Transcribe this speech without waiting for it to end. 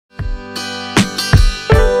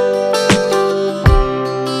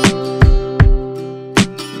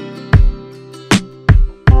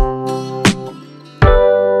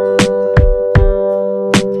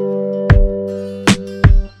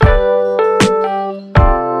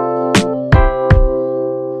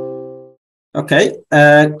Okay.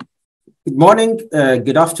 Good morning,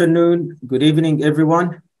 good afternoon, good evening,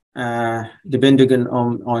 everyone. Depending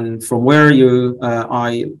on from where you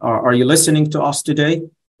are you listening to us today.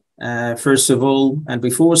 First of all, and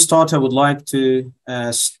before we start, I would like to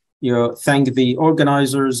thank the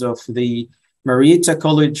organizers of the Marietta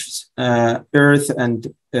College Earth,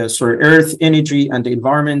 Energy and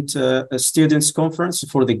Environment Students Conference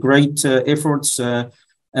for the great efforts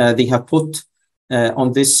they have put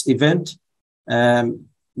on this event.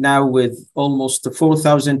 Now with almost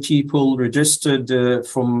 4,000 people registered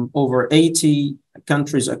from over 80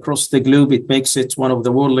 countries across the globe, it makes it one of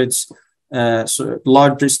the world's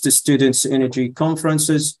largest students' energy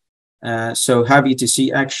conferences. So happy to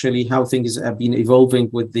see actually how things have been evolving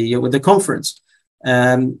with the conference.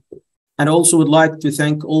 And also would like to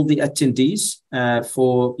thank all the attendees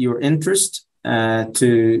for your interest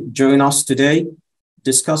to join us today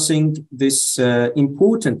discussing this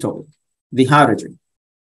important topic, the hydrogen.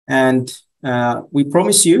 And we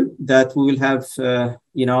promise you that we will have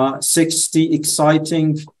 60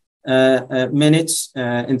 exciting minutes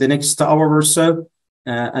in the next hour or so.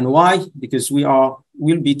 And why? Because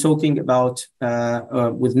we'll be talking about,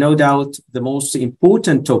 with no doubt, the most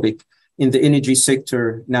important topic in the energy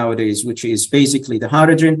sector nowadays, which is basically the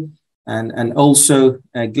hydrogen. And also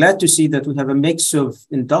glad to see that we have a mix of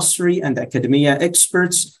industry and academia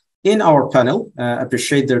experts in our panel.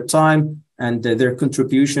 Appreciate their time and their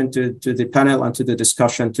contribution to the panel and to the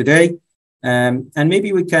discussion today. And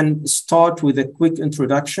maybe we can start with a quick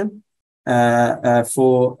introduction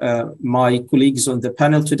for my colleagues on the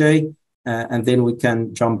panel today, and then we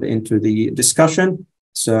can jump into the discussion.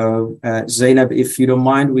 So Zainab, if you don't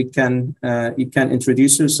mind, you can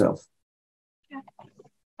introduce yourself.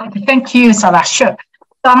 Thank you, Salah. Sure.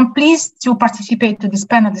 So I'm pleased to participate to this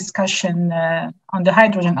panel discussion on the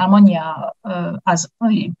hydrogen ammonia as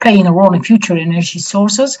playing a role in future energy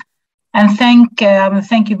sources. And thank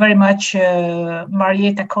you very much,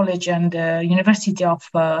 Marietta College and University of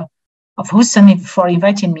Houston for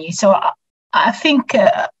inviting me. So I think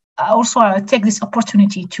also I'll take this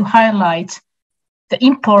opportunity to highlight the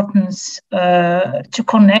importance to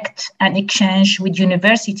connect and exchange with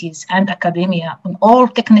universities and academia on all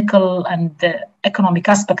technical and economic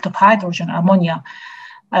aspects of hydrogen ammonia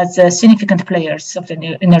as significant players of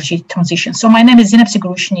the energy transition. So my name is Zineb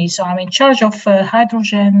Sigrushni. So I'm in charge of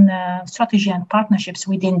hydrogen strategy and partnerships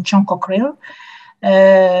within John Cochrane,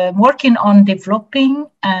 working on developing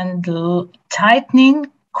and tightening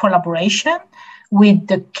collaboration with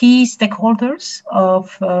the key stakeholders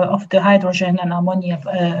of the hydrogen and ammonia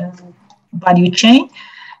value chain.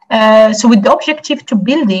 So with the objective to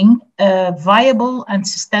building a viable and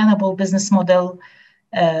sustainable business model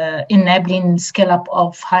enabling scale up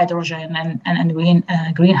of hydrogen and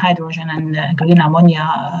green hydrogen and green ammonia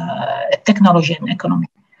technology and economy.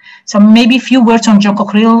 So maybe a few words on John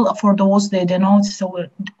Cochrane for those that don't know. So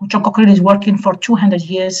John Cochrane is working for 200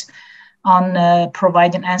 years on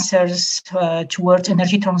providing answers towards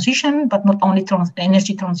energy transition, but not only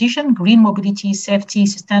energy transition, green mobility, safety,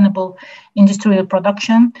 sustainable industrial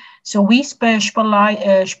production. So we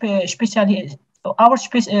our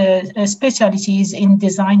specialties in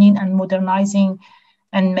designing and modernizing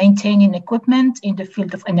and maintaining equipment in the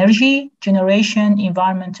field of energy, generation,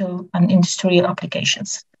 environmental, and industrial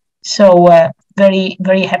applications. So very,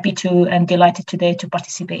 very happy to and delighted today to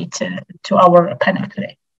participate to our panel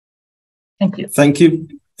today. Thank you. Thank you.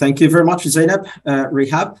 Thank you very much, Zainab.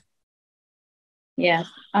 Rehab? Yes,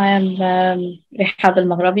 I am Rehab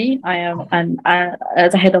El-Maghraby. I am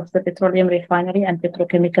the head of the Petroleum Refinery and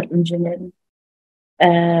Petrochemical Engineering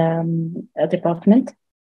department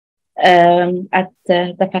at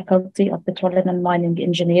the Faculty of Petroleum and Mining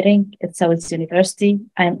Engineering at South University.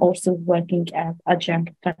 I am also working as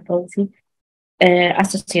adjunct faculty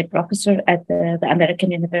associate professor at the American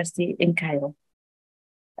University in Cairo.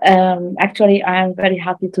 Actually, I am very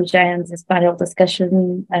happy to join this panel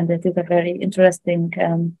discussion, and it is a very interesting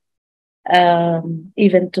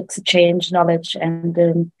event to exchange knowledge and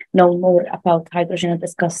know more about hydrogen and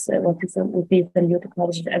discuss what would be the new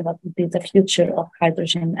technology and what would be the future of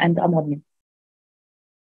hydrogen and ammonia.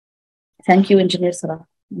 Thank you, Engineer Sarah.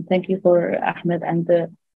 And thank you for Ahmed and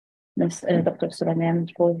Dr. Sulaiman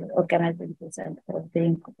for organizing this and for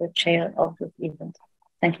being the chair of this event.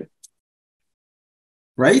 Thank you.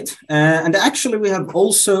 Right. And actually, we have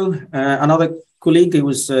also another colleague who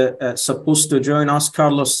was supposed to join us,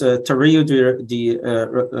 Carlos Tarrio de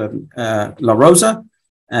La Rosa.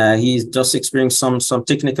 He's just experienced some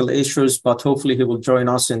technical issues, but hopefully he will join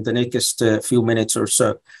us in the next few minutes or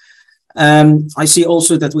so. I see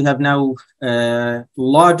also that we have now a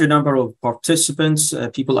larger number of participants,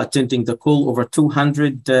 people attending the call, over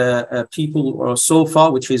 200 people or so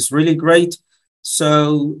far, which is really great.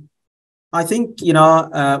 So I think, we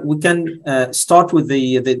can start with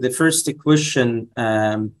the first question,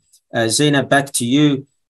 Zainab, back to you.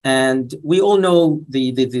 And we all know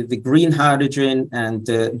the green hydrogen and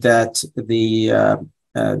that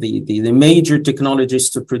the major technologies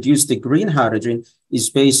to produce the green hydrogen is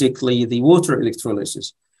basically the water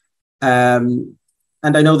electrolysis. And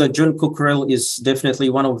I know that John Cockerell is definitely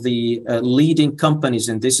one of the leading companies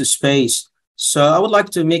in this space. So I would like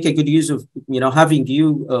to make a good use of having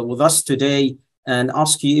you with us today and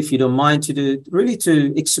ask you, if you don't mind,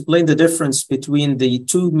 to explain the difference between the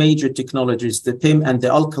two major technologies, the PEM and the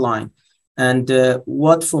alkaline, and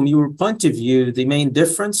what, from your point of view, the main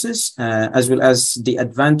differences, as well as the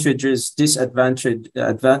advantages,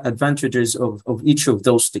 disadvantages of each of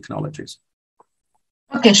those technologies.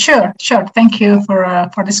 Okay, sure. Thank you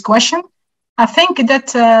for this question. I think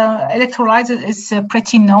that electrolysis is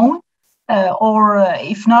pretty known. Or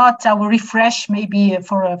if not, I will refresh maybe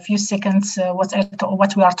for a few seconds what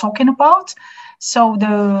we are talking about. So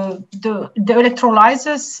the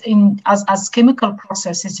electrolysis as chemical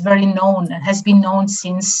process is very known and has been known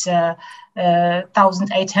since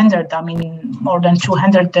 1800. I mean, more than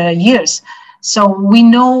 200 years. So we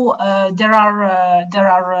know there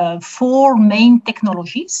are four main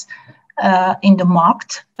technologies in the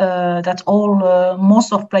market that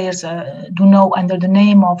most of players do know under the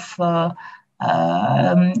name of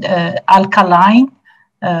alkaline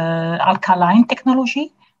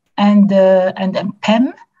technology and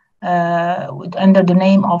PEM under the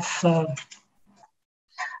name of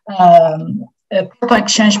proton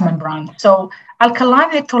exchange membrane. So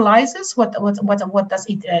alkaline electrolysis, what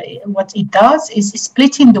it does is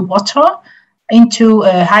splitting the water into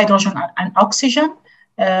hydrogen and oxygen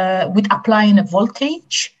with applying a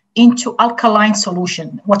voltage into alkaline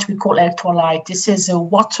solution, what we call electrolyte. This is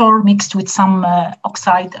water mixed with some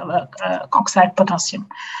oxide potassium.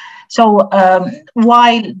 So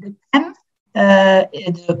while the PEM,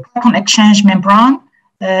 the proton exchange membrane,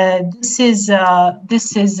 this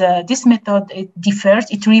method, it differs.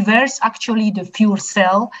 It reverses actually the fuel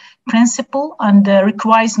cell principle and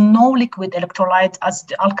requires no liquid electrolyte as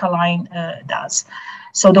the alkaline does.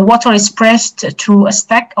 So the water is pressed through a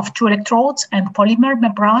stack of two electrodes and polymer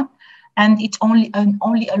membrane, and it only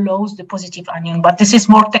allows the positive anion. But this is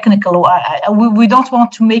more technical. We don't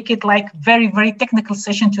want to make it like very, very technical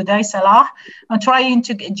session today, Salah. I'm trying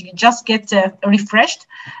to just get refreshed.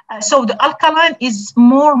 So the alkaline is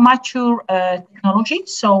more mature technology.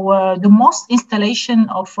 So the most installation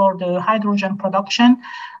for the hydrogen production,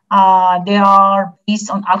 they are based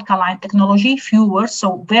on alkaline technology, fewer,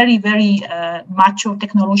 so very, very mature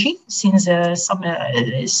technology since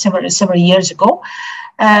several years ago.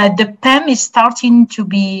 The PEM is starting to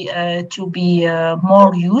be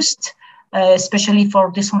more used, especially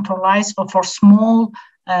for decentralized or for small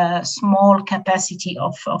capacity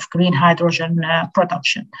of green hydrogen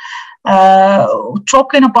production.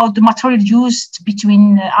 Talking about the material used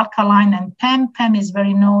between alkaline and PEM, PEM is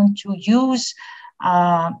very known to use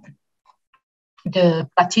the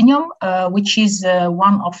platinum, which is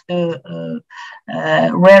one of the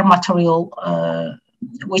rare material,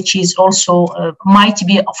 which is also might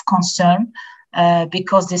be of concern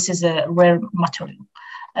because this is a rare material.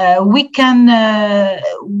 I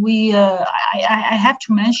have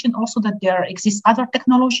to mention also that there exists other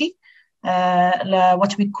technology,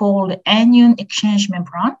 what we call the anion exchange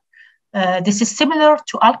membrane. This is similar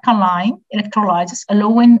to alkaline electrolysis,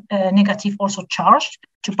 allowing negative also charge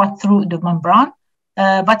to pass through the membrane.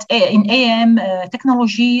 But in AM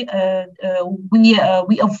technology, we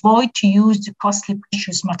avoid to use the costly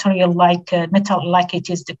precious material like metal, like it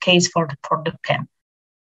is the case for the PEM.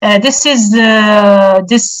 This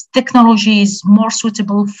technology is more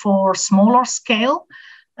suitable for smaller scale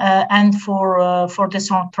and for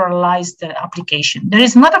decentralized application. There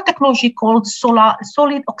is another technology called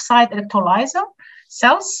solid oxide electrolyzer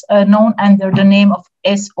cells, known under the name of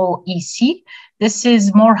SOEC. This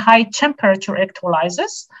is more high temperature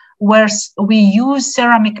electrolyzers, where we use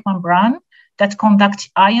ceramic membrane that conduct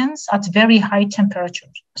ions at very high temperature.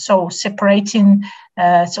 So separating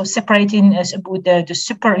with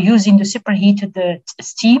using the superheated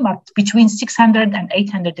steam at between 600 and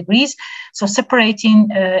 800 degrees. So separating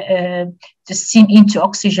the steam into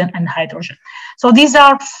oxygen and hydrogen. So these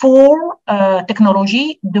are four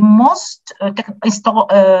technology. The most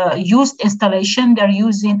used installation, they're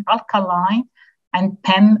using alkaline and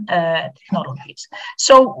PEM technologies.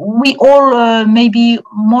 So we all, maybe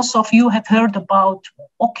most of you have heard about,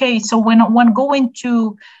 okay, so when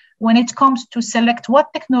it comes to select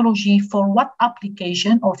what technology for what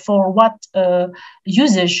application or for what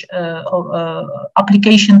usage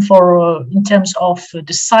application for in terms of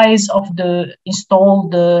the size of the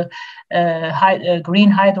installed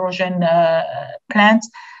green hydrogen plant,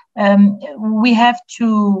 we have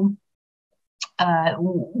to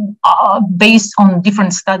based on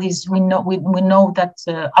different studies, we know that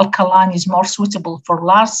alkaline is more suitable for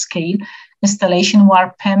large scale installation,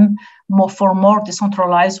 while PEM for more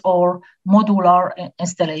decentralized or modular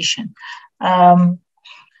installation. The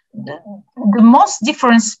most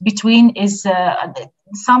difference between is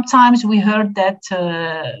sometimes we heard that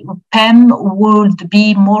PEM would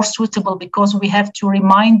be more suitable because we have to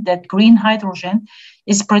remind that green hydrogen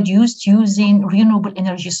is produced using renewable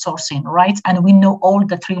energy sourcing, right? And we know all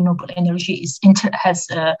that renewable energy has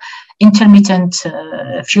intermittent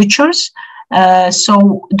futures.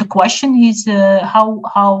 So the question is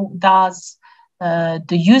how does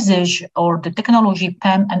the usage or the technology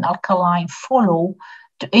PEM and alkaline follow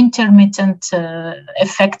the intermittent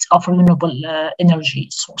effect of renewable energy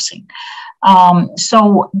sourcing?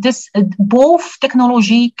 So this both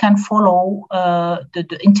technology can follow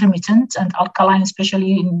the intermittent and alkaline,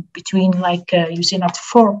 especially in between, like using at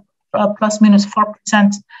plus minus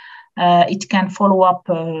 4%. It can follow up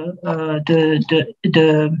the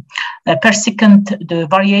per second, the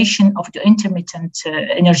variation of the intermittent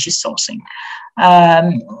energy sourcing.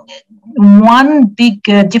 One big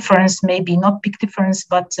difference, maybe not big difference,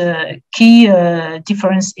 but key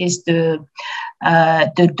difference is the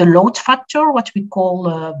load factor, what we call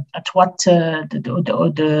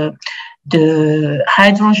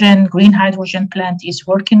the green hydrogen plant is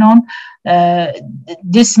working on.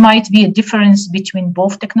 This might be a difference between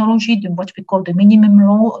both technology, what we call the minimum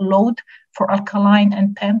load for alkaline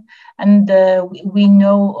and PEM. And we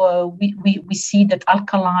know, we see that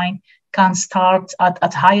alkaline can start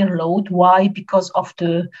at higher load. Why? Because of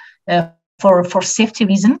the, for safety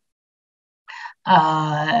reason.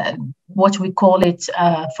 What we call it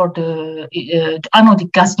for the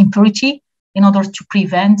anodic gas impurity, in order to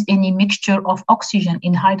prevent any mixture of oxygen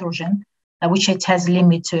in hydrogen, which it has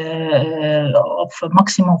limit of a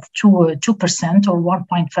maximum of 2% or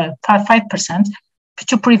 1.5%.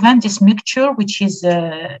 To prevent this mixture, which is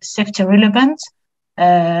safety relevant,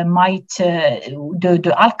 the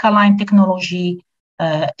alkaline technology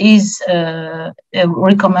is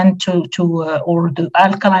recommend or the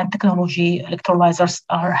alkaline technology electrolyzers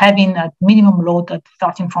are having a minimum load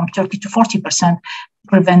starting from 30 to 40%.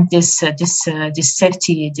 Prevent this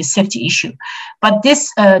safety issue. But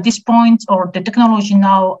this point, or the technology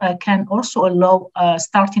now can also allow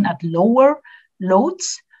starting at lower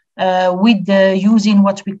loads with using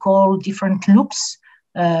what we call different loops,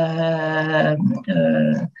 running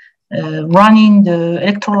the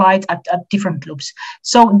electrolyte at different loops.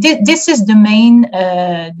 So this is the main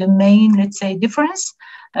let's say difference.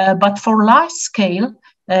 But for large scale,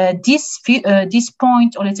 this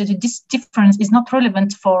point, or let's say this difference, is not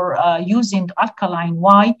relevant for using the alkaline.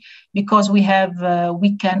 Why? Because we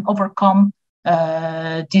can overcome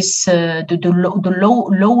this the low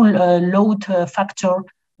load factor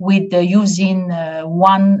with using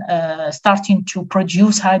starting to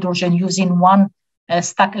produce hydrogen using one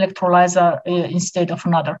stack electrolyzer instead of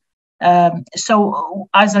another. So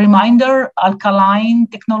as a reminder, alkaline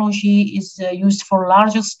technology is used for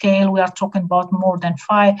larger scale. We are talking about more than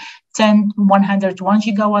 100, 1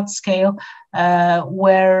 gigawatt scale,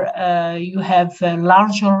 where you have a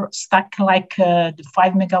larger stack like the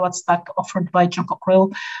 5 megawatt stack offered by John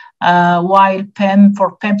Cockrell, while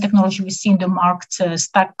for PEM technology, we see in the market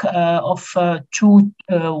stack of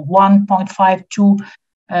 1.5 to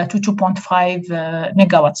 2.5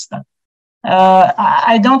 megawatt stack.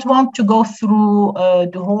 I don't want to go through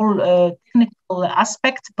the whole technical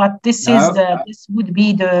aspect, but this would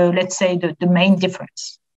be let's say the main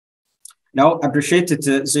difference. No, appreciate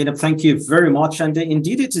it, Zainab. Thank you very much. And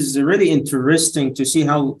indeed, it is really interesting to see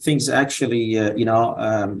how things actually,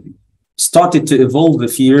 started to evolve a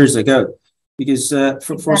few years ago. Because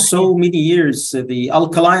for so many years, the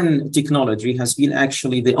alkaline technology has been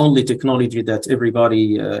actually the only technology that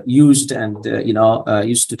everybody used and,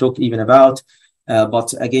 used to talk even about.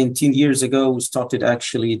 But again, 10 years ago, we started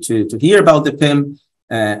actually to hear about the PEM.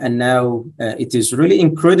 And now it is really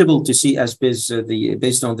incredible to see, as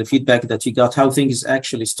based on the feedback that you got, how things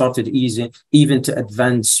actually started even to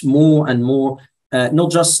advance more and more,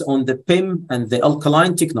 not just on the PEM and the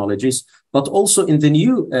alkaline technologies, but also in the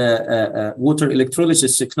new water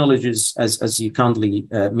electrolysis technologies, as you kindly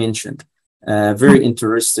mentioned. Very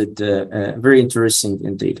interesting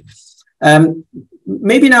indeed.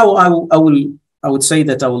 Maybe now I would say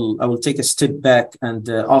that I will take a step back and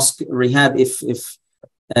ask Rehab if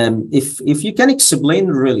you can explain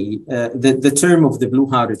really the term of the blue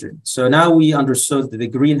hydrogen. So now we understood the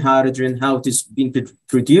green hydrogen, how it is being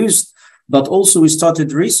produced, but also we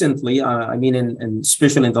started recently, I mean,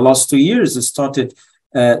 especially in the last 2 years, it started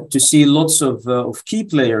to see lots of key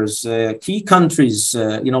players, key countries,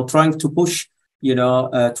 trying to push,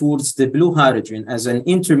 towards the blue hydrogen as an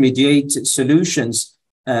intermediate solutions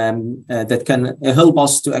that can help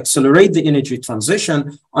us to accelerate the energy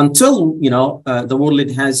transition until, the world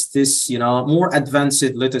has this, more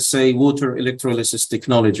advanced, let us say, water electrolysis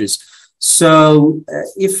technologies. So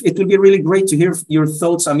if it will be really great to hear your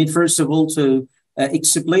thoughts. I mean, first of all, to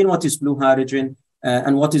explain what is blue hydrogen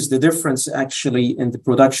and what is the difference actually in the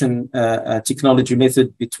production technology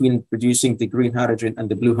method between producing the green hydrogen and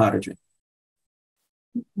the blue hydrogen.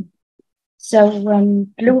 So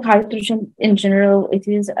blue hydrogen in general, it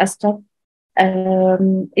is a stuff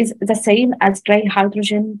is the same as gray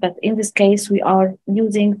hydrogen, but in this case we are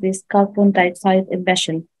using this carbon dioxide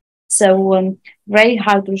emission. So gray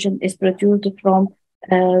hydrogen is produced from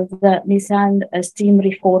the methane steam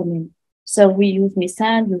reforming. So we use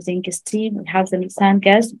methane using steam. We have the methane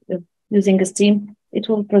gas using steam. It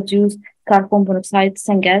will produce carbon monoxide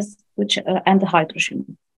syngas, which and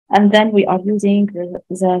hydrogen. And then we are using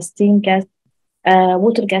the steam gas,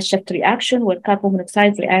 water gas shift reaction, where carbon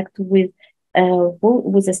monoxide react with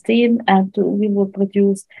the steam, and we will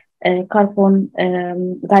produce carbon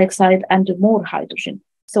dioxide and more hydrogen.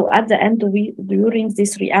 So at the end, during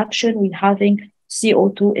this reaction, we having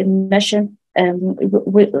CO2 emission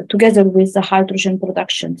together with the hydrogen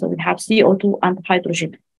production. So we have CO2 and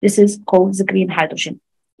hydrogen. This is called the green hydrogen.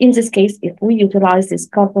 In this case, if we utilize this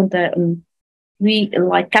we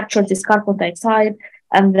capture this carbon dioxide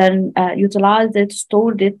and then utilize it,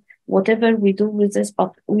 stored it, whatever we do with this,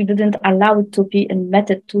 but we didn't allow it to be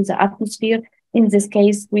emitted to the atmosphere. In this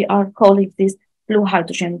case, we are calling this blue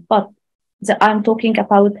hydrogen. But I'm talking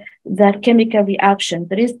about the chemical reaction.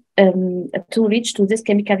 There is to reach to this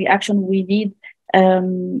chemical reaction, we need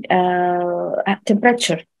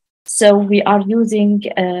temperature. So we are using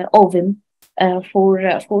oven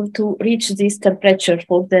to reach this temperature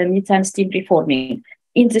for the methane steam reforming.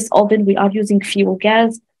 In this oven, we are using fuel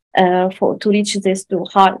gas to reach this to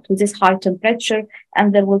this high temperature,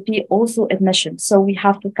 and there will be also emission. So we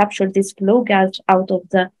have to capture this flow gas out of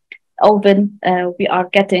the oven we are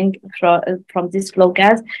getting from this flow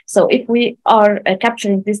gas. So if we are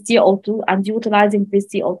capturing this CO2 and utilizing this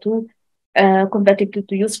CO2, converting it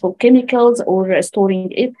to useful chemicals or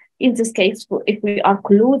storing it, in this case, if we are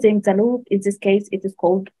closing the loop, in this case, it is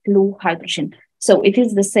called blue hydrogen. So it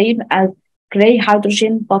is the same as gray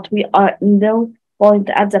hydrogen, but we are no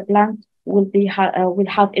point at the plant will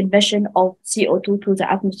have emission of CO2 to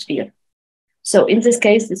the atmosphere. So in this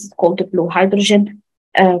case, this is called the blue hydrogen.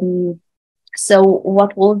 So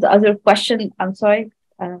what was the other question? I'm sorry.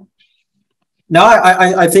 No,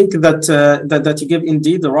 I think that you give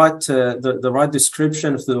indeed the right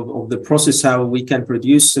description of the process, how we can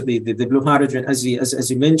produce the blue hydrogen as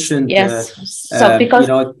you mentioned. Yes. So because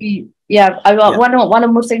one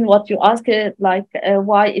more thing, what you ask,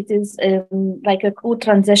 why it is like a cool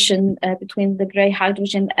transition between the gray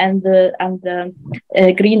hydrogen and the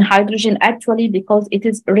green hydrogen, actually, because it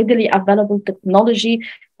is readily available technology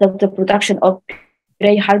that the production of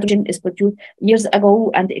gray hydrogen is produced years ago,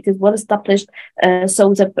 and it is well established.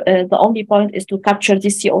 So the only point is to capture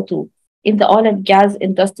this CO2. In the oil and gas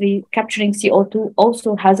industry, capturing CO2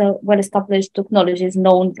 also has a well-established technologies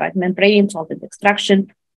known like membrane, solvent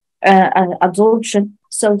extraction, absorption.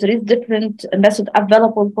 So there is different method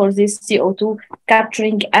available for this CO2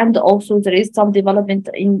 capturing, and also there is some development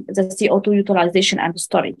in the CO2 utilization and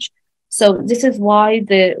storage. So this is why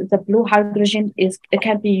the blue hydrogen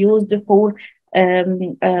can be used for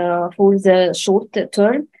the short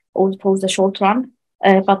term or for the short run,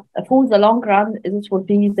 but for the long run, this will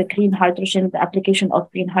be the green hydrogen, the application of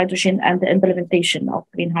green hydrogen and the implementation of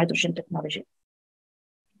green hydrogen technology.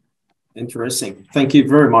 Interesting. Thank you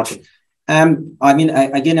very much. I mean,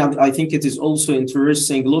 I think it is also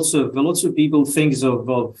interesting. Lots of people think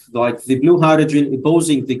of like the blue hydrogen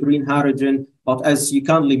opposing the green hydrogen, but as you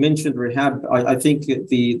kindly mentioned, Rehab, I think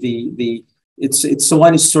it's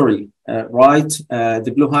one story, right?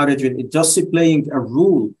 The blue hydrogen is just playing a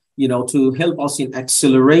role, to help us in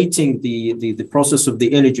accelerating the process of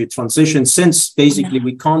the energy transition. Since basically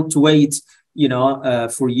we can't wait,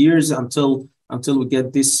 for years until we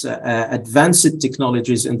get this advanced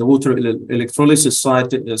technologies in the water electrolysis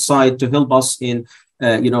side to help us in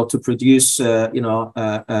to produce,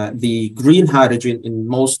 the green hydrogen in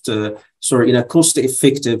most, in a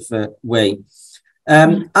cost-effective way.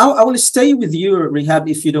 I will stay with you, Rehab,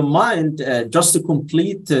 if you don't mind, just to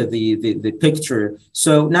complete the picture.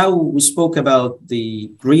 So now we spoke about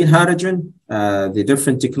the green hydrogen, the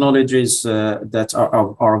different technologies that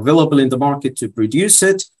are available in the market to produce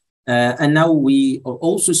it. And now we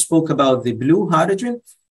also spoke about the blue hydrogen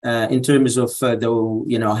in terms of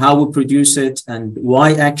how we produce it and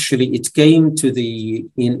why actually it came to the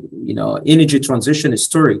energy transition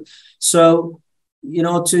story. So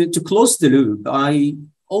to close the loop, I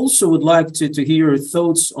also would like to hear your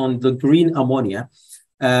thoughts on the green ammonia.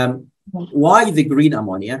 Why the green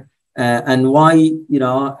ammonia? And why,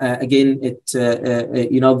 again,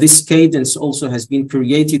 this cadence also has been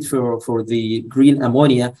created for the green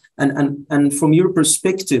ammonia. And from your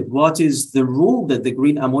perspective, what is the role that the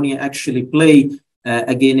green ammonia actually play,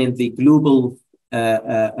 again, in the global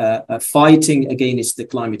fighting against the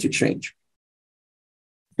climate change?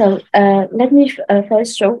 So let me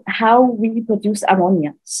first show how we produce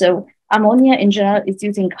ammonia. So ammonia in general is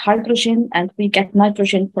using hydrogen, and we get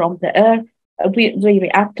nitrogen from the air. They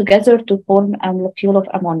react together to form a molecule of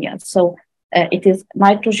ammonia. So it is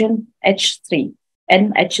nitrogen H3,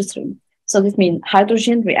 NH3. So this means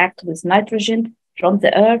hydrogen reacts with nitrogen from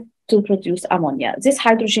the air to produce ammonia. This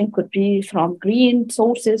hydrogen could be from green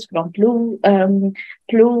sources, from blue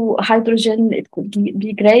hydrogen. It could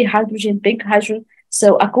be gray hydrogen, pink hydrogen.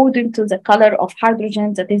 So according to the color of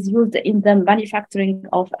hydrogen that is used in the manufacturing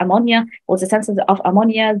of ammonia or the synthesis of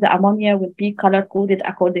ammonia, the ammonia will be color coded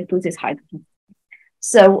according to this hydrogen.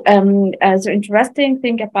 So the interesting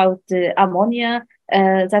thing about ammonia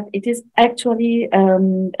that it is actually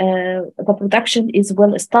the production is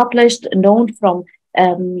well established, known from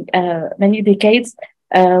many decades,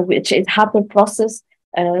 which is HAPR process.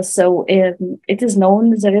 So it is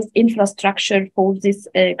known there is infrastructure for this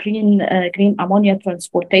green ammonia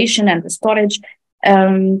transportation and storage.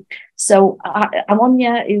 So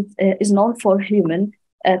ammonia is known for human.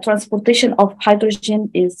 Transportation of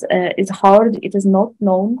hydrogen is hard. It is not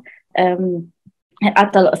known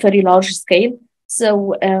at a very large scale.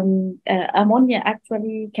 So ammonia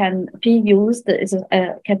actually can be used,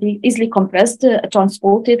 can be easily compressed,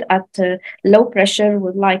 transported at low pressure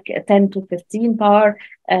with like 10 to 15 bar.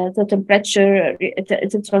 The temperature, it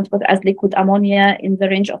is transported as liquid ammonia in the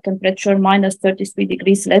range of temperature minus 33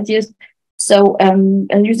 degrees Celsius. So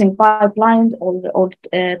using pipelines or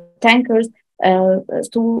tankers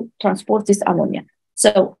to transport this ammonia.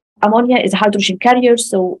 So ammonia is a hydrogen carrier,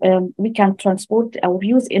 so we can transport or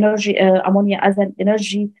use ammonia as an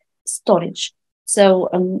energy storage. So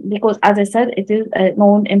because, as I said, it is a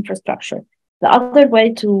known infrastructure. The other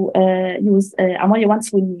way to use ammonia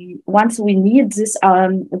once we need this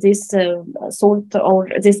salt or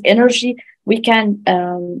this energy, we can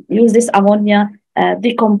use this ammonia,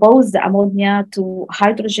 decompose the ammonia to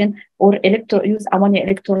hydrogen, or use ammonia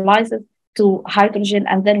electrolysis to hydrogen,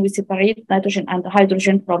 and then we separate nitrogen and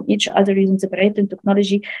hydrogen from each other using separating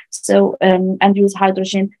technology. So and use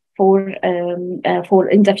hydrogen for in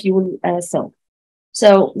the fuel cell.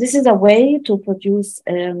 So this is a way to produce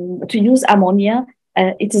to use ammonia.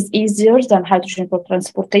 It is easier than hydrogen for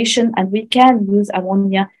transportation, and we can use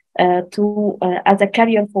ammonia as a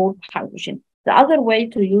carrier for hydrogen. The other way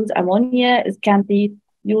to use ammonia can be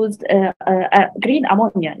used green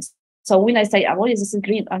ammonia. So when I say ammonia, this is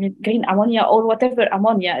green. I mean green ammonia or whatever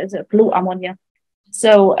ammonia is blue ammonia.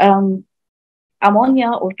 So ammonia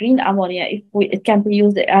or green ammonia, it can be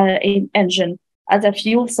used in engine as a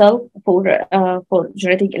fuel cell for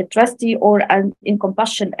generating electricity, or in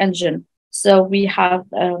combustion engine. So we have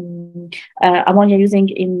ammonia using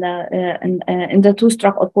in the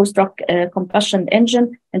two-stroke or four-stroke combustion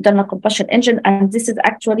engine, internal combustion engine, and this is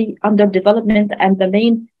actually under development, and the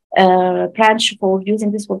main branch for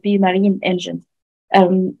using this will be marine engines.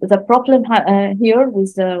 The problem here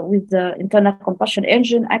with the internal combustion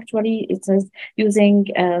engine, actually, it is using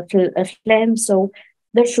a flame. So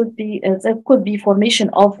there could be formation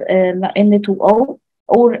of Na2O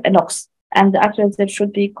or NOx, and actually there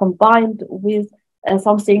should be combined with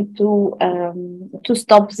something to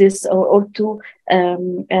stop this or to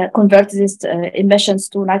convert these emissions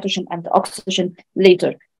to nitrogen and oxygen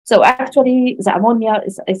later. So actually, the ammonia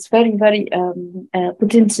is very, very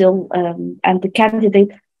potential and the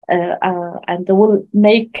candidate, and will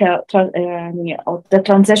make the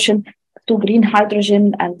transition to green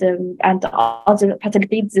hydrogen and other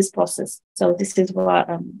facilitate this process. So this is what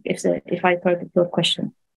if I heard your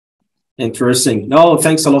question. Interesting. No,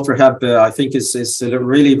 thanks a lot, Rehab. I think it's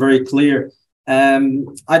really very clear.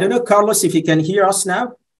 I don't know, Carlos, if you can hear us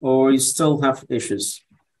now. or you still have issues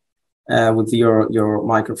with your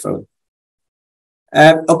microphone?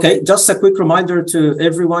 Okay, just a quick reminder to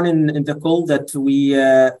everyone in the call that we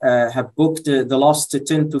have booked the last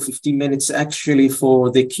 10 to 15 minutes actually for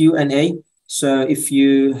the Q&A. So if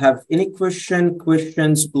you have any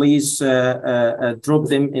questions, please drop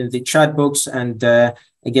them in the chat box, and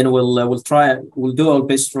again, we'll do our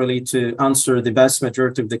best really to answer the vast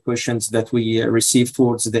majority of the questions that we receive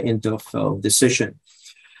towards the end of the session.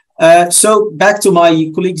 So back to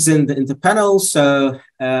my colleagues in the panel. So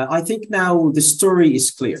I think now the story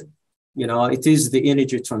is clear. You know, it is the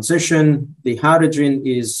energy transition. The hydrogen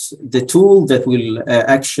is the tool that will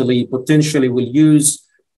actually potentially will use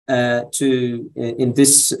in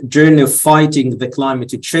this journey of fighting the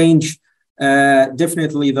climate change.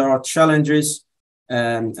 Definitely there are challenges,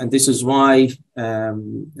 and this is why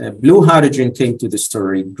blue hydrogen came to the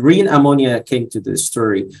story. Green ammonia came to the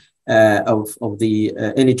story. Of the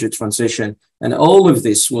energy transition, and all of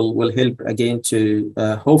this will help again to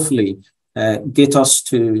hopefully get us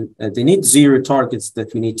to the net zero targets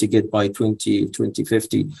that we need to get by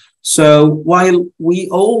 2050. So while we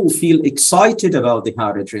all feel excited about the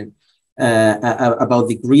hydrogen, about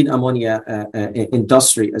the green ammonia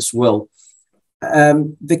industry as well,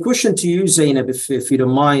 the question to you, Zainab, if you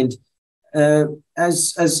don't mind,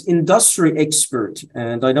 as industry expert,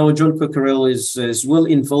 and I know John Cockerell is well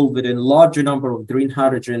involved in a larger number of green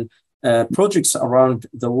hydrogen projects around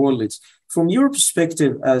the world. From your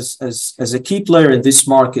perspective as a key player in this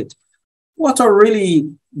market, what are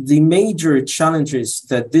really the major challenges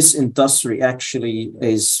that this industry actually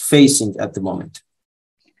is facing at the moment?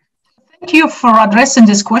 Thank you for addressing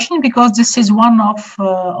this question, because this is one of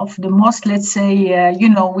the most, let's say,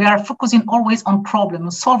 we are focusing always on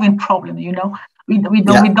solving problem. We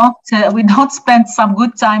don't spend some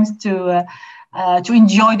good times to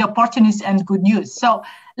enjoy the opportunities and good news. So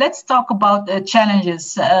let's talk about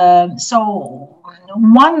challenges. So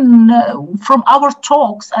one from our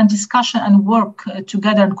talks and discussion and work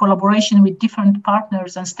together in collaboration with different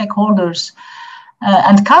partners and stakeholders.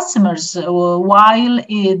 And customers, while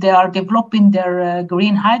they are developing their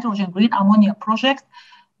green hydrogen, green ammonia project,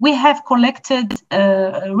 we have collected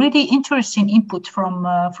really interesting input from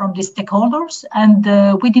the stakeholders, and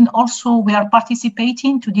we are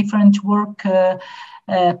participating to different work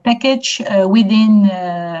package within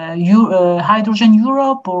Hydrogen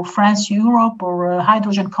Europe or France Europe or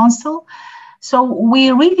Hydrogen Council. So we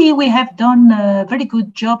have done a very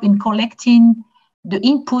good job in collecting the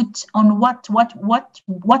input on what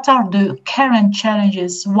are the current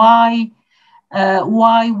challenges, why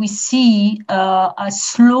we see a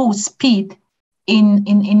slow speed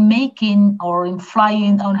in making or in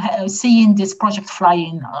flying, on seeing this project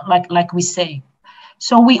flying, like we say.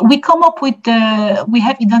 So we come up with the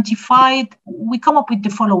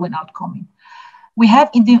following outcome. We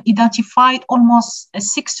have identified almost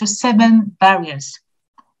 6 to 7 barriers.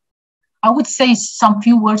 I would say some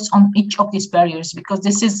few words on each of these barriers, because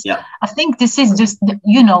this is, I think this is just,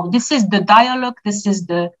 this is the dialogue, this is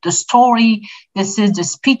the story, this is the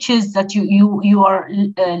speeches that you are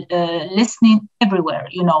listening everywhere,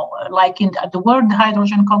 like at the World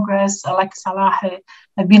Hydrogen Congress, like Salah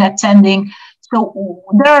have been attending. So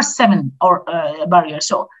there are 7 barriers.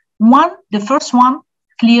 So the first one,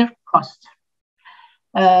 clear cost.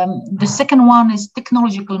 The second one is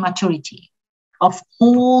technological maturity of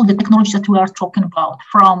all the technologies that we are talking about,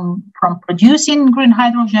 from producing green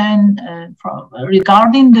hydrogen,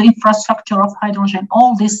 regarding the infrastructure of hydrogen,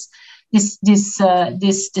 all this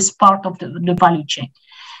part of the value chain.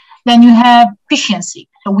 Then you have efficiency.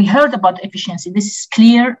 So we heard about efficiency. This is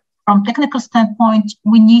clear from technical standpoint.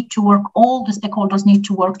 We need to work. All the stakeholders need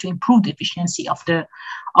to work to improve the efficiency of the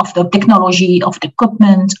technology, of the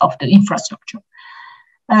equipment, of the infrastructure.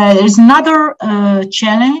 There's another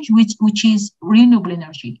challenge, which is renewable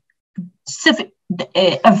energy,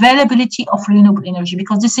 the availability of renewable energy,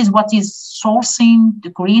 because this is what is sourcing the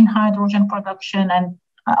green hydrogen production and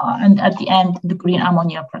at the end, the green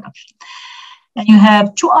ammonia production. And you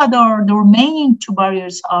have the remaining 2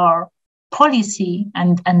 barriers are policy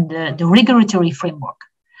and the regulatory framework.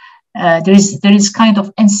 There is kind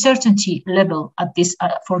of uncertainty level at this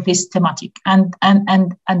for this thematic, and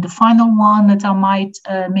the final one that I might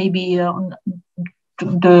maybe I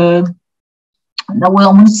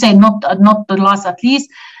would say not the last, at least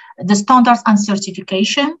the standards and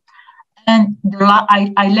certification, and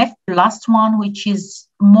I left the last one, which is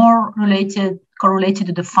more correlated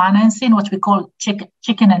to the financing, what we call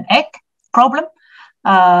chicken and egg problem.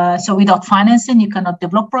 So without financing, you cannot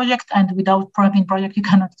develop project, and without private project, you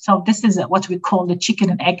cannot. So this is what we call the chicken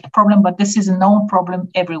and egg problem, but this is a known problem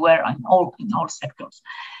everywhere in all sectors.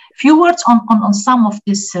 Few words on some of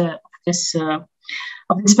this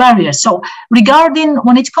barriers. So regarding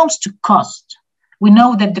when it comes to cost, we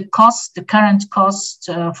know that the current cost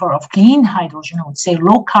of clean hydrogen, I would say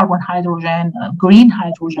low carbon hydrogen, green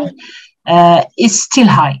hydrogen, is still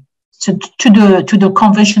high to the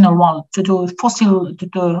conventional one, to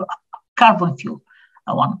the carbon fuel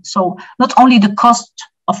one. So not only the cost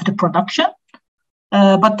of the production,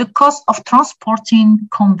 but the cost of transporting,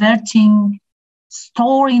 converting,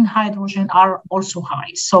 storing hydrogen are also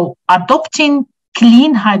high. So adopting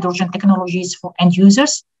clean hydrogen technologies for end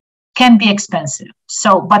users can be expensive.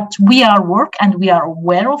 So, but we are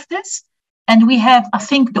aware of this, and we have, I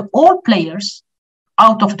think, all players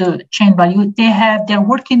out of the chain value, they're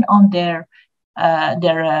working on their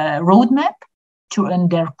roadmap and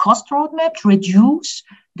their cost roadmap to reduce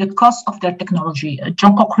the cost of their technology.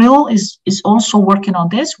 John Cockerill is also working on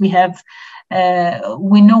this. We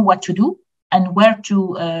know what to do and where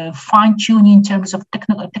to fine tune in terms of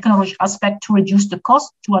technology aspect to reduce the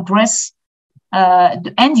cost, to address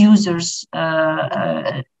the end users'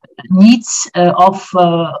 needs of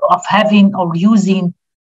having or using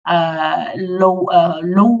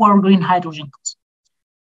lower green hydrogen costs.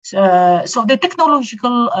 So the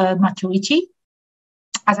technological maturity,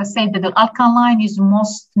 as I said, that the alkaline is the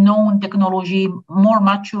most known technology, more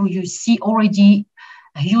mature. You see already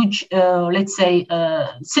a huge, let's say,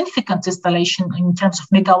 significant installation in terms of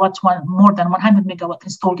megawatts, more than 100 megawatts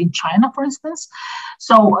installed in China, for instance.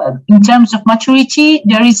 So in terms of maturity,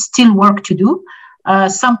 there is still work to do.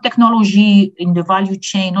 Some technology in the value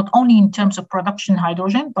chain, not only in terms of production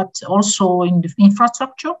hydrogen, but also in the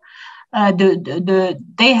infrastructure,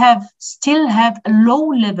 they still have a low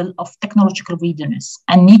level of technological readiness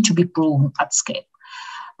and need to be proven at scale.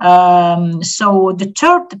 So the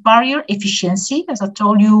third barrier, efficiency, as I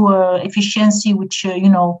told you, efficiency, which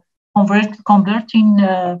converting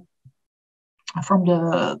from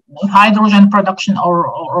the hydrogen production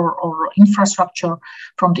or infrastructure,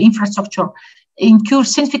 from the infrastructure,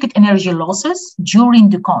 incurs significant energy losses during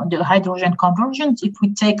the hydrogen conversion. If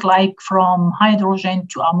we take like from hydrogen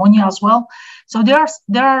to ammonia as well, so there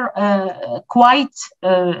are quite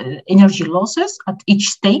energy losses at each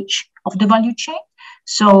stage of the value chain.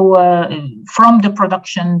 So from the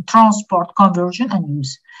production, transport, conversion, and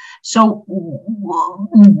use. So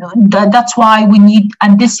that's why we need,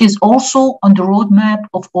 and this is also on the roadmap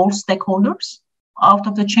of all stakeholders out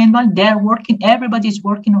of the chain value. Everybody's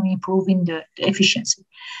working on improving the efficiency.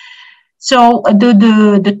 So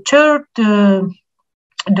the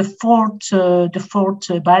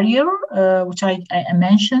fourth barrier, which I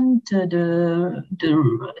mentioned, the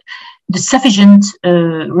sufficient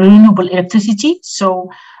renewable electricity.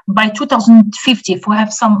 So by 2050, if we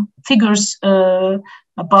have some figures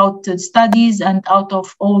about studies and out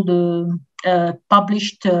of all the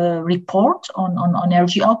published report on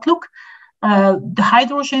energy outlook, the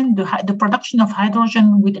hydrogen, the production of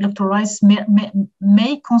hydrogen with electrolysis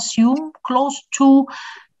may consume close to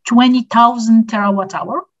 20,000 terawatt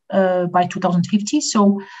hour by 2050.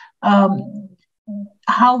 So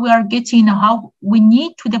how we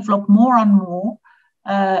need to develop more and more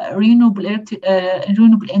renewable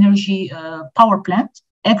energy power plant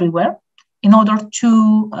everywhere in order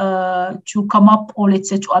to come up, or let's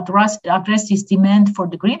say to address this demand for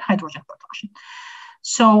the green hydrogen production.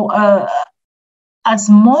 So as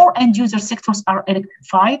more end user sectors are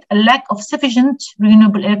electrified, a lack of sufficient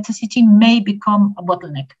renewable electricity may become a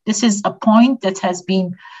bottleneck. This is a point that has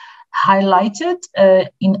been highlighted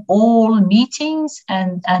in all meetings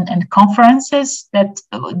and conferences, that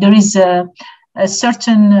there is a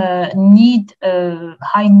certain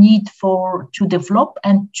high need to develop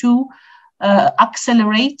and to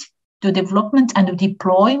accelerate the development and the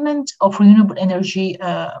deployment of renewable energy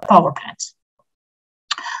power plants.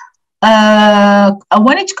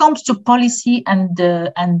 When it comes to policy and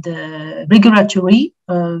regulatory,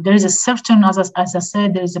 there is a certain, as I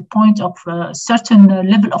said, there is a point of a certain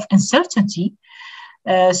level of uncertainty.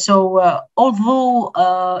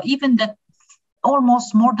 Although even that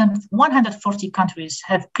almost more than 140 countries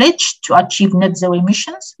have pledged to achieve net zero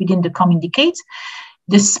emissions within the coming decades,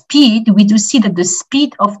 we do see that the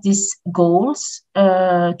speed of these goals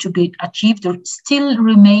to be achieved still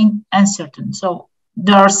remain uncertain. So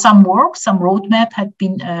there are some roadmap had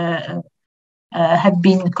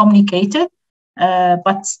been communicated,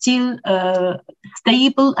 but still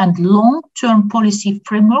stable and long-term policy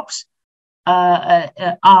frameworks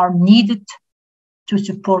are needed to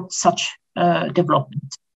support such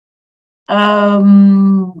development.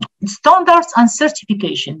 Standards and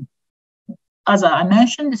certification. As I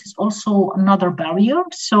mentioned, this is also another barrier.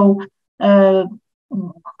 So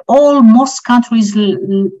most countries,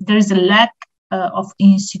 there is a lack of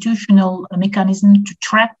institutional mechanism to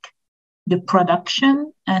track the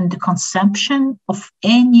production and the consumption of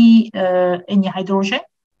any hydrogen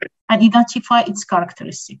and identify its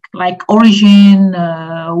characteristic, like origin,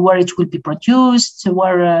 where it will be produced,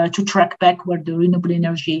 where to track back where the renewable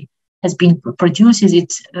energy has been produced. Is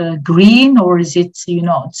it green or is it,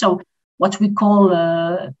 so what we call,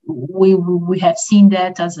 we have seen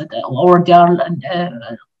that as, or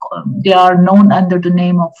they are known under the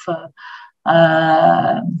name of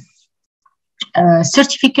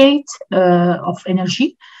certificate of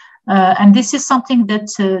energy, and this is something that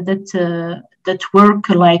work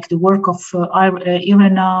like the work of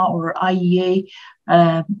IRENA or IEA.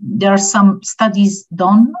 There are some studies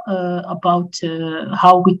done about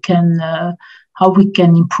how we can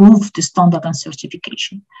improve the standard and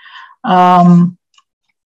certification. And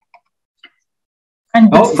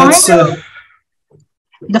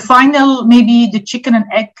the final, maybe the chicken and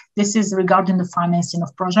egg. This is regarding the financing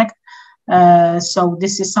of project. So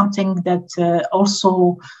this is something that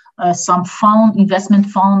also some investment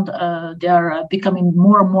fund, they are becoming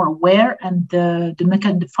more and more aware, and the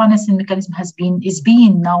financing mechanism is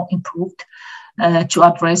being now improved to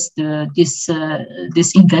address this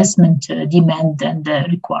investment demand and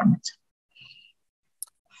requirement.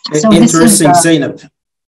 So interesting, Zainab.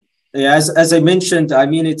 Yeah, as I mentioned, I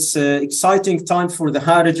mean, it's an exciting time for the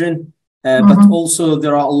hydrogen, but also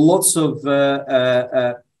there are lots of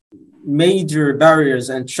major barriers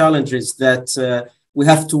and challenges that we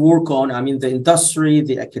have to work on. I mean, the industry,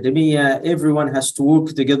 the academia, everyone has to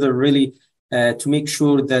work together really to make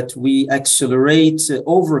sure that we accelerate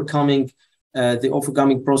overcoming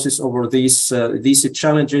process over these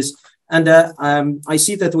challenges. And I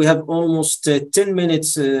see that we have almost 10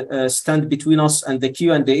 minutes stand between us and the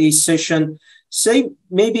Q&A session. Say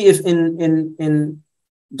maybe if in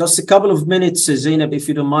just a couple of minutes, Zainab, if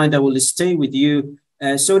you don't mind, I will stay with you.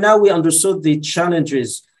 So now we understood the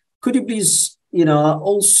challenges. Could you please,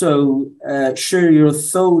 also share your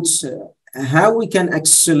thoughts how we can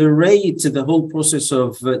accelerate the whole process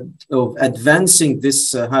of advancing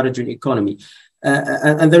this hydrogen economy?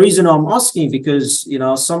 And the reason I'm asking, because,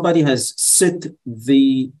 somebody has set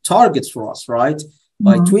the targets for us, right?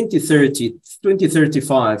 By 2030,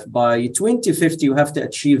 2035, by 2050, you have to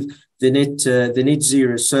achieve the net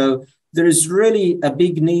zero. So there is really a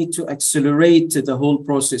big need to accelerate the whole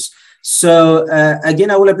process. So again,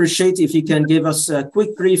 I will appreciate if you can give us a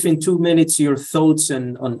quick brief in 2 minutes, your thoughts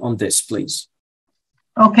on this, please.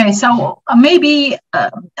 Okay, so maybe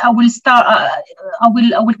I will start. I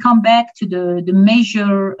will come back to the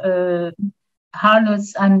major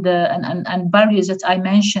hurdles and barriers that I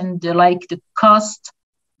mentioned, like the cost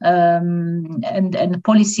and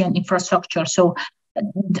policy and infrastructure. So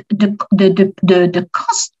the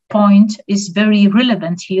cost point is very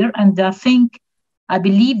relevant here, and I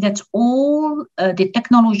believe that all the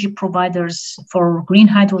technology providers for green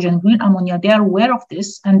hydrogen, green ammonia, they are aware of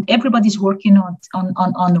this, and everybody's working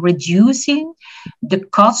on reducing the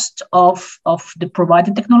cost of the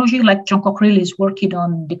provided technology. Like John Cockrell is working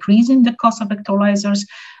on decreasing the cost of electrolyzers,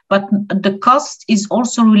 but the cost is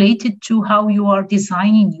also related to how you are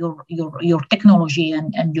designing your technology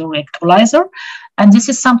and your electrolyzer. And this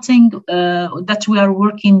is something that we are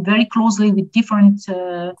working very closely with different,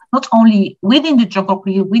 not only within the John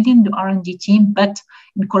Cockrell, within the R&D team, but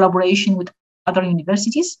in collaboration with other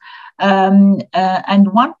universities. And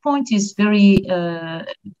one point is very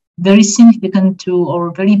significant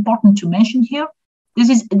or very important to mention here. This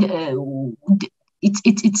is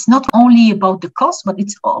it's not only about the cost, but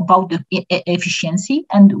it's about the efficiency.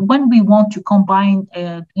 And when we want to combine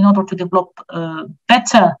in order to develop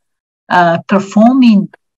better performing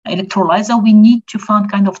electrolyzer, we need to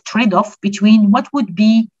find kind of trade-off between what would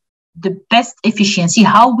be the best efficiency,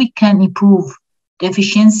 how we can improve the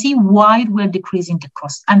efficiency while we're decreasing the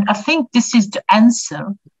cost. And I think this is the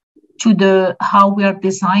answer to how we are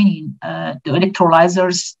designing the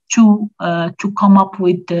electrolyzers to come up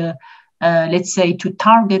with the let's say, to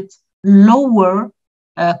target lower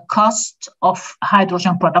cost of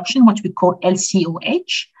hydrogen production, what we call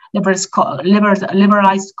LCOH,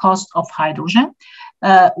 levelized cost of hydrogen.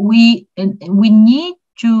 We need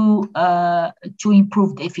to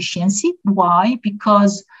improve the efficiency. Why?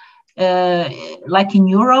 Because like in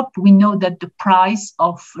Europe, we know that the price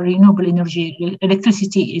of renewable energy,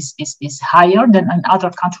 electricity is higher than in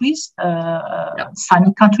other countries,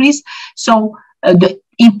 sunny countries. So the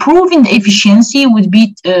Improving the efficiency would be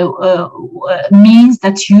means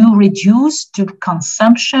that you reduce the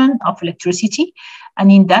consumption of electricity, and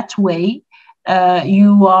in that way,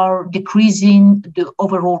 you are decreasing the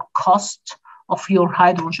overall cost of your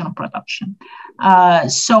hydrogen production.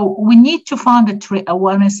 So we need to find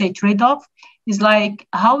when I say trade-off, is like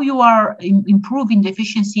how you are improving the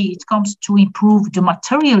efficiency. It comes to improve the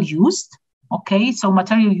material used. Okay, so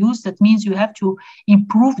material use, that means you have to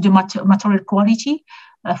improve the material quality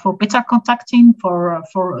for better conducting,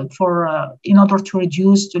 in order to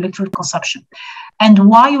reduce the electrical consumption. And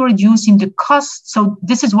why you're reducing the cost? So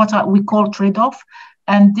this is what we call trade-off,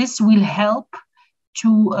 and this will help to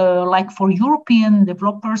like for European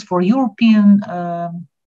developers, for European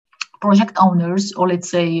project owners, or let's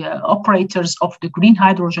say operators of the green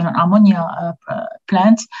hydrogen and ammonia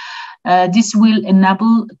plants. This will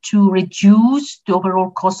enable to reduce the overall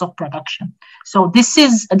cost of production. So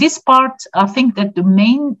this part, I think that the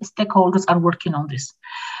main stakeholders are working on this.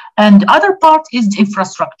 And the other part is the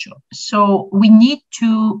infrastructure. So we need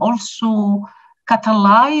to also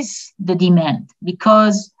catalyze the demand,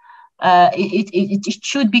 because it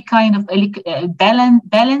should be kind of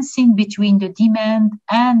balancing between the demand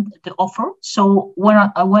and the offer. So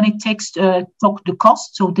when it takes talk the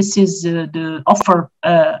cost, so this is the offer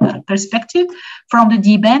perspective. From the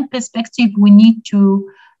demand perspective, we need to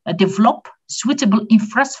develop suitable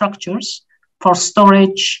infrastructures for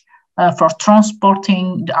storage, for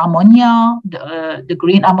transporting the ammonia, the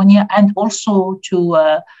green ammonia, and also to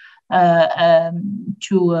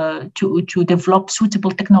develop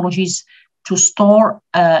suitable technologies to store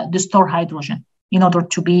hydrogen in order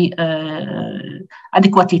to be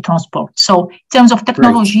adequately transported. So in terms of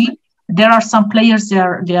technology, right, there are some players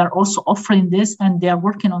there. They are also offering this, and they are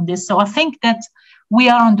working on this. So I think that we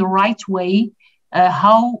are on the right way.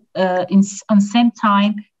 On the same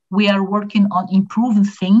time, we are working on improving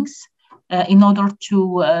things in order to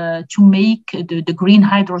make the green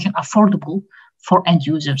hydrogen affordable for end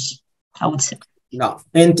users, I would say. No,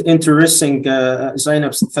 and interesting,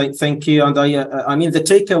 Zainab. Thank you. And I mean, the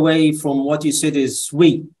takeaway from what you said is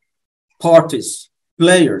we, parties,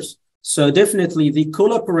 players. So definitely the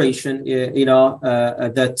collaboration,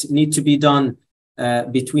 that need to be done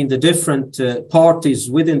between the different parties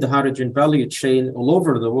within the hydrogen value chain all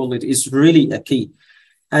over the world, it is really a key.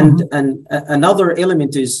 And another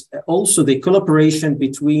element is also the collaboration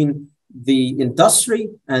between the industry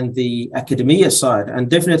and the academia side. And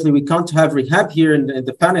definitely we can't have Rehab here in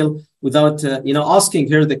the panel without asking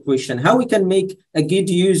her the question, how we can make a good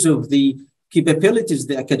use of the capabilities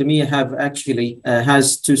the academia have actually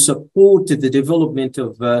has to support the development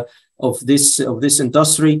of this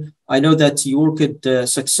industry. I know that you worked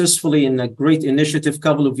successfully in a great initiative a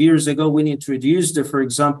couple of years ago when you introduced, for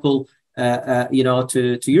example,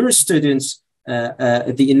 to your students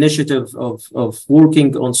the initiative of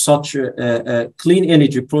working on such clean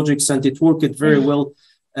energy projects, and it worked very well.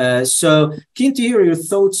 So keen to hear your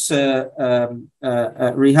thoughts,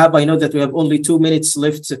 Rehab. I know that we have only 2 minutes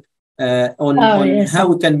left on yes, how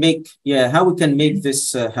we can make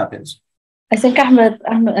this happen. I think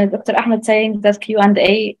Dr. Ahmed saying that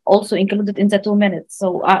Q&A also included in the 2 minutes.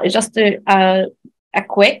 So just a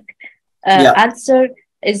quick answer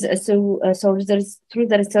is so there's through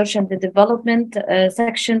the research and the development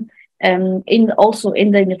section. Also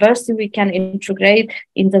in the university, we can integrate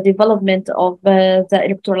in the development of the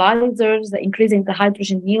electrolyzers, increasing the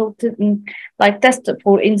hydrogen yield, like test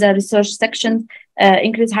for in the research section,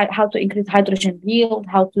 how to increase hydrogen yield,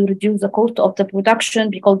 how to reduce the cost of the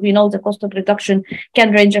production, because we know the cost of production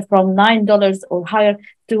can range from $9 or higher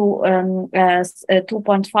to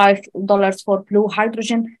 $2.5 for blue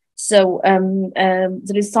hydrogen. So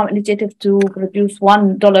there is some initiative to produce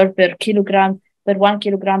 $1 per kilogram per 1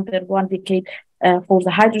 kilogram per 1 decade for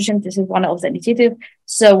the hydrogen. This is one of the initiatives.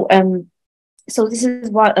 So this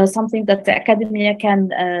is something that the academia can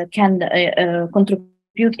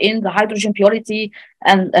contribute in the hydrogen purity,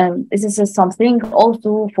 and this is something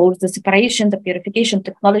also for the separation, the purification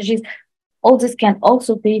technologies. All this can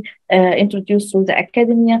also be introduced through the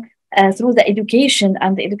academia. Through the education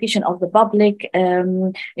and the education of the public,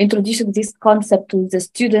 introducing this concept to the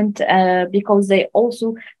student, because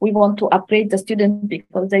we want to upgrade the student,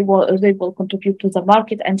 because they will contribute to the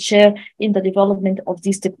market and share in the development of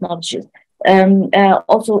these technologies.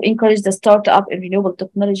 Also encourage the startup in renewable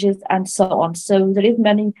technologies and so on. So there is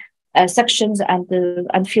many sections and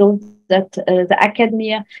fields that the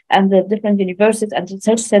academia and the different universities and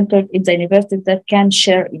research centers in the universities that can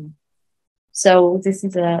share in. So this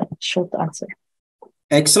is a short answer.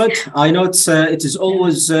 Excellent. I know it is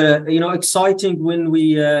always exciting when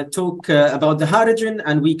we talk about the hydrogen,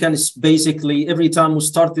 and we can basically every time we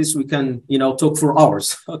start this we can talk for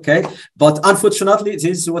hours. Okay, but unfortunately it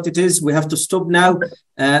is what it is. We have to stop now,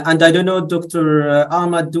 and I don't know, Dr.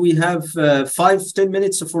 Ahmad, do we have 5-10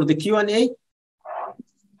 minutes for the Q&A?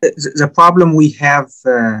 The problem we have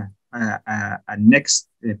a next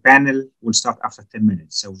panel will start after 10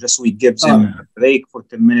 minutes, so just we give them a break for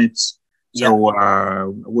 10 minutes. So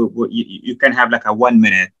you can have like a 1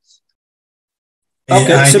 minute.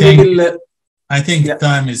 Okay, I think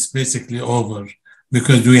time is basically over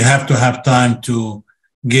because we have to have time to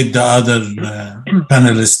get the other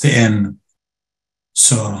panelists in.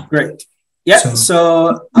 So great. Yeah,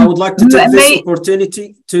 so I would like to take this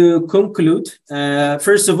opportunity to conclude.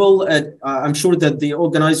 First of all, I'm sure that the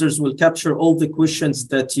organizers will capture all the questions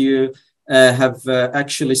that you have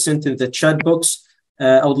actually sent in the chat box.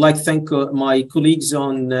 I would like to thank my colleagues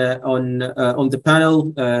on the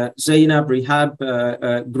panel, Zainab, Rehab.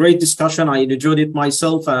 Great discussion. I enjoyed it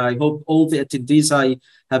myself. I hope all the attendees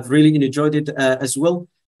have really enjoyed it as well.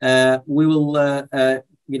 We will,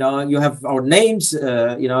 you have our names,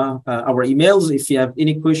 our emails. If you have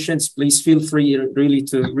any questions, please feel free really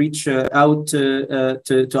to reach out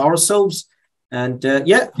to ourselves. And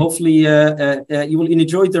hopefully you will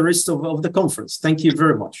enjoy the rest of the conference. Thank you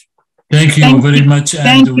very much. Thank you very much.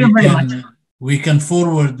 And we can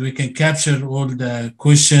capture all the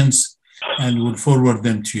questions and we'll forward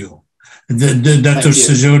them to you. Dr.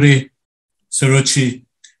 Sarouchi,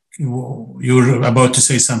 you're about to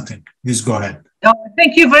say something. Please go ahead.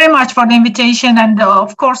 Thank you very much for the invitation. And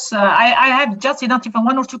of course, I have just identified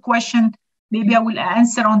 1 or 2 questions. Maybe I will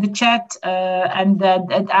answer on the chat. And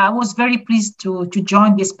I was very pleased to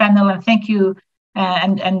join this panel. And thank you.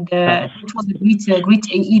 It was a great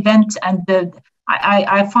event, and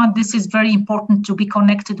I found this is very important to be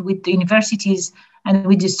connected with the universities and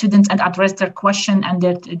with the students and address their question and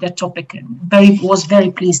their topic. Was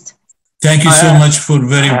very pleased. Thank you so much for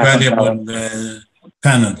very valuable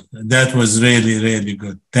panel. That was really, really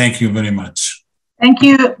good. Thank you very much. Thank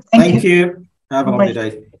you. Thank you. Have a lovely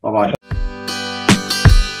day. Bye-bye.